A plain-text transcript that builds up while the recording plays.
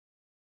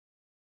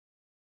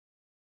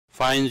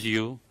finds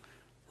you,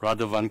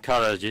 Radovan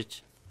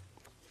Karadzic,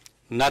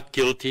 not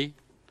guilty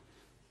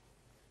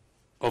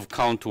of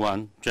count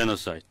 1,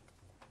 genocide,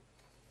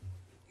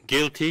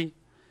 guilty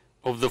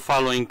of the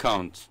following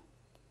counts: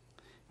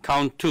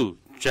 count 2,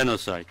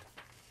 genocide,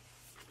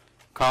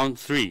 count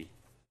 3.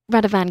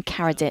 Radovan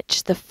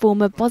Karadzic, the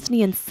former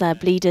Bosnian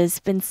Serb leader, has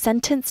been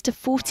sentenced to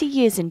 40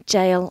 years in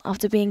jail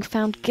after being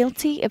found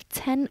guilty of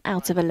 10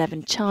 out of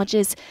 11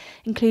 charges,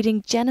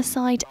 including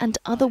genocide and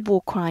other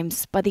war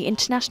crimes by the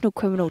International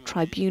Criminal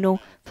Tribunal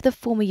for the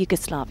former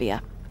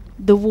Yugoslavia.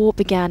 The war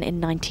began in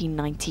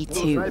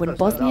 1992 when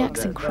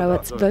Bosniaks and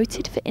Croats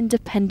voted for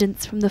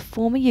independence from the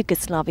former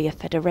Yugoslavia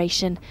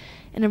Federation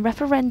in a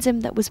referendum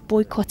that was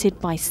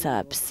boycotted by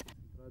Serbs.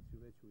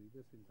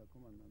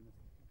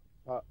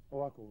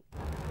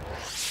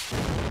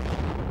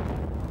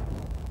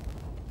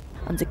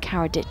 Under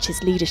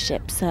Karadzic's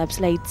leadership, Serbs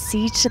laid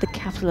siege to the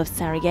capital of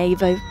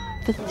Sarajevo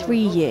for 3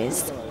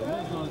 years.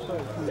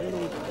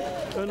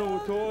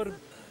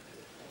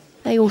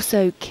 They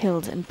also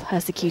killed and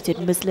persecuted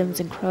Muslims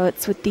and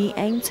Croats with the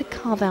aim to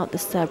carve out the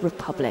Serb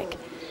Republic.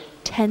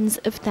 Tens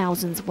of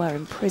thousands were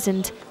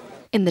imprisoned.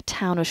 In the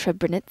town of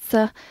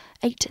Srebrenica,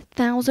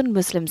 8,000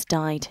 Muslims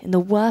died in the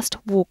worst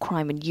war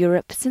crime in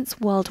Europe since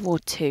World War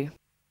II.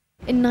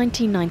 In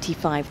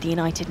 1995, the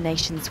United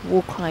Nations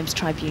War Crimes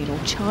Tribunal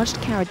charged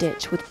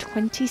Karadzic with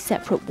 20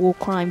 separate war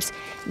crimes,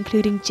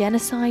 including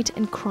genocide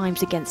and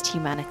crimes against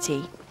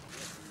humanity.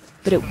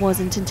 But it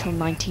wasn't until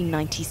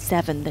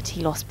 1997 that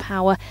he lost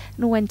power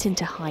and went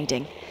into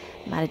hiding,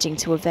 managing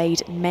to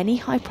evade many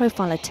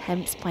high-profile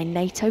attempts by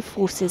NATO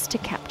forces to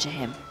capture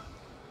him.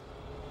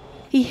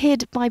 He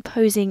hid by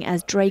posing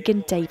as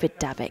Dragan David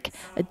Dabic,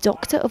 a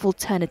doctor of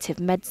alternative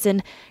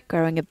medicine,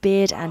 growing a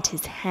beard and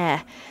his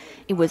hair.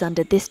 It was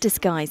under this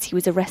disguise he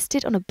was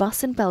arrested on a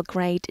bus in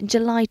Belgrade in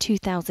July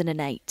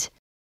 2008.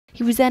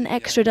 He was then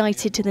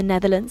extradited to the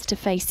Netherlands to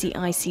face the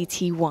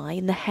ICTY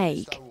in The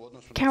Hague.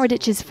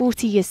 Karadzic's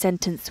 40-year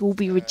sentence will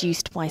be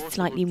reduced by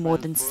slightly more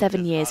than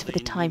 7 years for the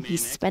time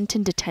he's spent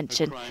in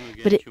detention,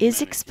 but it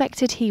is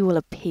expected he will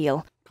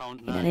appeal.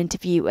 In an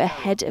interview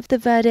ahead of the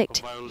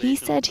verdict, he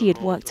said he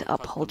had worked to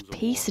uphold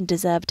peace and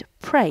deserved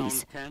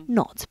praise,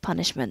 not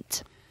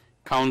punishment.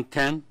 Count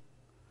 10,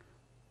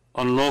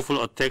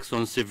 unlawful attacks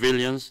on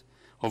civilians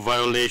or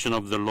violation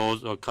of the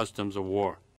laws or customs of war.